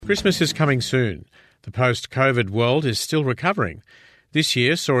Christmas is coming soon. The post-COVID world is still recovering. This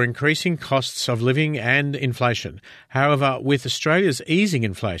year saw increasing costs of living and inflation. However, with Australia's easing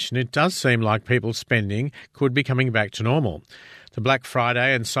inflation, it does seem like people's spending could be coming back to normal. The Black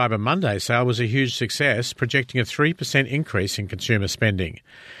Friday and Cyber Monday sale was a huge success, projecting a 3% increase in consumer spending.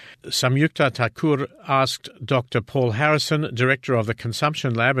 Samyukta Thakur asked Dr. Paul Harrison, Director of the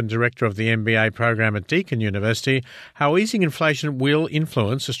Consumption Lab and Director of the MBA program at Deakin University, how easing inflation will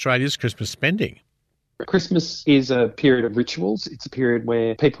influence Australia's Christmas spending. Christmas is a period of rituals. It's a period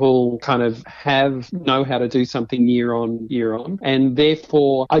where people kind of know how to do something year on. And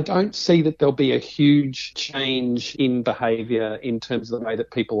therefore, I don't see that there'll be a huge change in behaviour in terms of the way that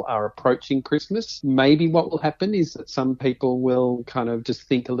people are approaching Christmas. Maybe what will happen is that some people will kind of just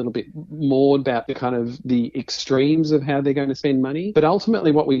think a little bit more about the extremes of how they're going to spend money. But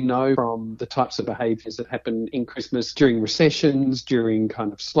ultimately, what we know from the types of behaviours that happen in Christmas during recessions, during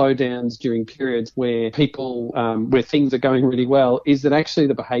kind of slowdowns, during periods where people, where things are going really well, is that actually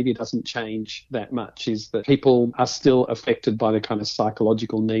the behaviour doesn't change that much, is that people are still affected by the kind of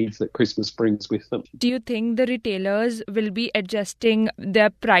psychological needs that Christmas brings with them. Do you think the retailers will be adjusting their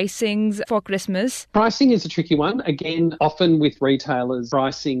pricings for Christmas? Pricing is a tricky one. Again, often with retailers,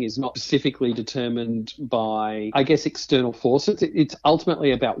 pricing is not specifically determined by, I guess, external forces. It's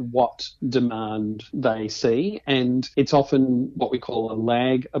ultimately about what demand they see, and it's often what we call a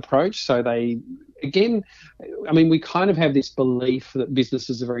lag approach. So we kind of have this belief that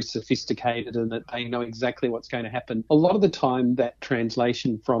businesses are very sophisticated and that they know exactly what's going to happen. A lot of the time, that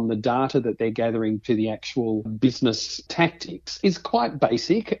translation from the data that they're gathering to the actual business tactics is quite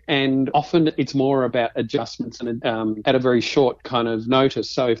basic, and often it's more about adjustments and at a very short kind of notice.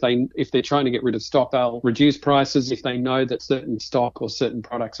 So if they're trying to get rid of stock, they'll reduce prices. If they know that certain stock or certain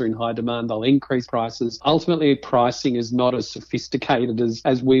products are in high demand, they'll increase prices. Ultimately, pricing is not as sophisticated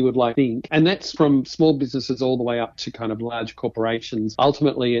as we would like to think, and that's from small businesses all the way up to kind of large corporations.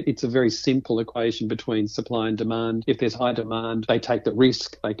 Ultimately, it's a very simple equation between supply and demand. If there's high demand, they take the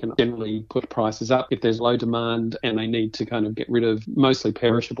risk. They can generally put prices up. If there's low demand and they need to kind of get rid of mostly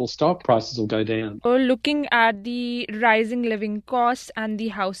perishable stock, prices will go down. Looking at the rising living costs and the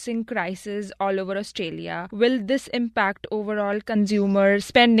housing crisis all over Australia, will this impact overall consumer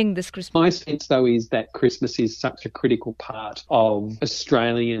spending this Christmas? My sense, though, is that Christmas is such a critical part of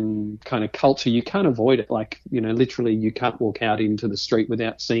Australian kind of culture. You can't avoid it. Literally you can't walk out into the street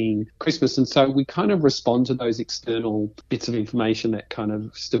without seeing Christmas. And so we kind of respond to those external bits of information, that kind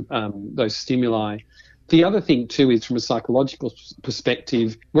of those stimuli. The other thing too is, from a psychological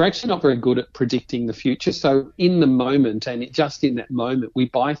perspective, we're actually not very good at predicting the future. So in the moment, and just in that moment, we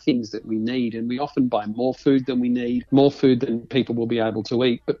buy things that we need, and we often buy more food than we need, more food than people will be able to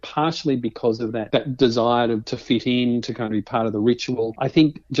eat, but partially because of that desire to fit in, to kind of be part of the ritual. I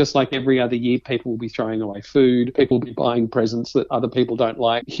think just like every other year, people will be throwing away food, people will be buying presents that other people don't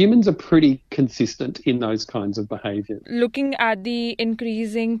like. Humans are pretty consistent in those kinds of behaviours. Looking at the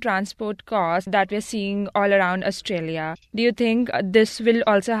increasing transport costs that we're seeing all around Australia, do you think this will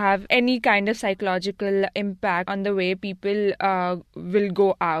also have any kind of psychological impact on the way people will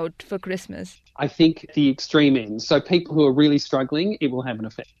go out for Christmas? I think the extreme ends. So people who are really struggling, it will have an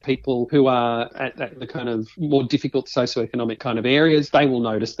effect. People who are at the kind of more difficult socioeconomic kind of areas, they will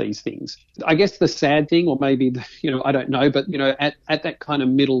notice these things. I guess the sad thing, or maybe, I don't know, but, at that kind of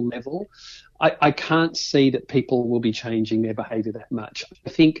middle level, I can't see that people will be changing their behaviour that much.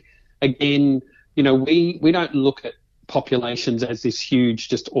 I think, again, we don't look at populations as this huge,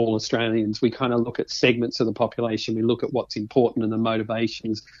 just all Australians. We kind of look at segments of the population. We look at what's important and the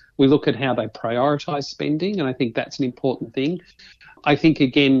motivations. We look at how they prioritise spending, and I think that's an important thing. I think,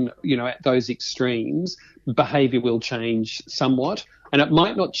 again, at those extremes, behaviour will change somewhat, and it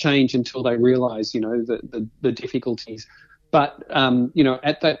might not change until they realise, the difficulties. But,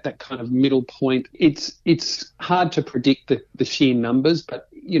 at that kind of middle point, it's hard to predict the sheer numbers. But,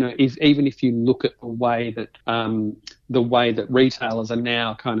 even if you look at the way that retailers are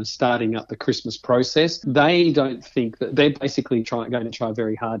now kind of starting up the Christmas process, they don't think that they're basically going to try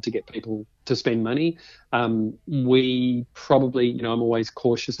very hard to get people to spend money. We probably, I'm always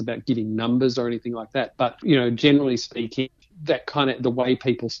cautious about giving numbers or anything like that. But, generally speaking, that kind of the way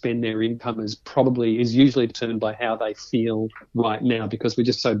people spend their income is usually determined by how they feel right now, because we're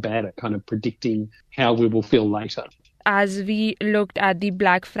just so bad at kind of predicting how we will feel later. As we looked at the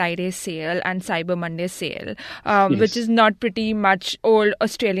Black Friday sale and Cyber Monday sale, Yes. which is not pretty much old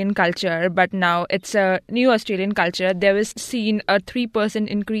Australian culture, but now it's a new Australian culture, there was seen a 3%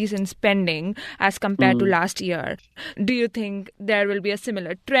 increase in spending as compared to last year. Do you think there will be a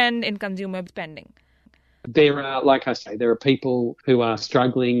similar trend in consumer spending? There are, like I say, there are people who are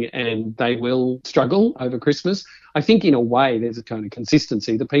struggling and they will struggle over Christmas. I think in a way there's a kind of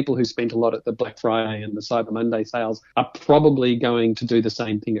consistency. The people who spent a lot at the Black Friday and the Cyber Monday sales are probably going to do the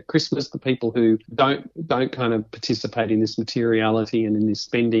same thing at Christmas. The people who don't kind of participate in this materiality and in this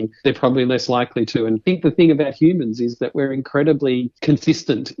spending, they're probably less likely to. And I think the thing about humans is that we're incredibly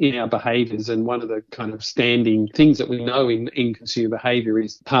consistent in our behaviours, and one of the kind of standing things that we know in consumer behaviour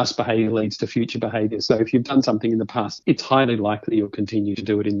is past behaviour leads to future behaviour. So if you've done something in the past, it's highly likely you'll continue to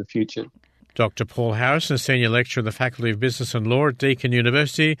do it in the future. Dr. Paul Harrison, Senior Lecturer in the Faculty of Business and Law at Deakin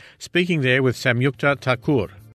University, speaking there with Samyukta Thakur.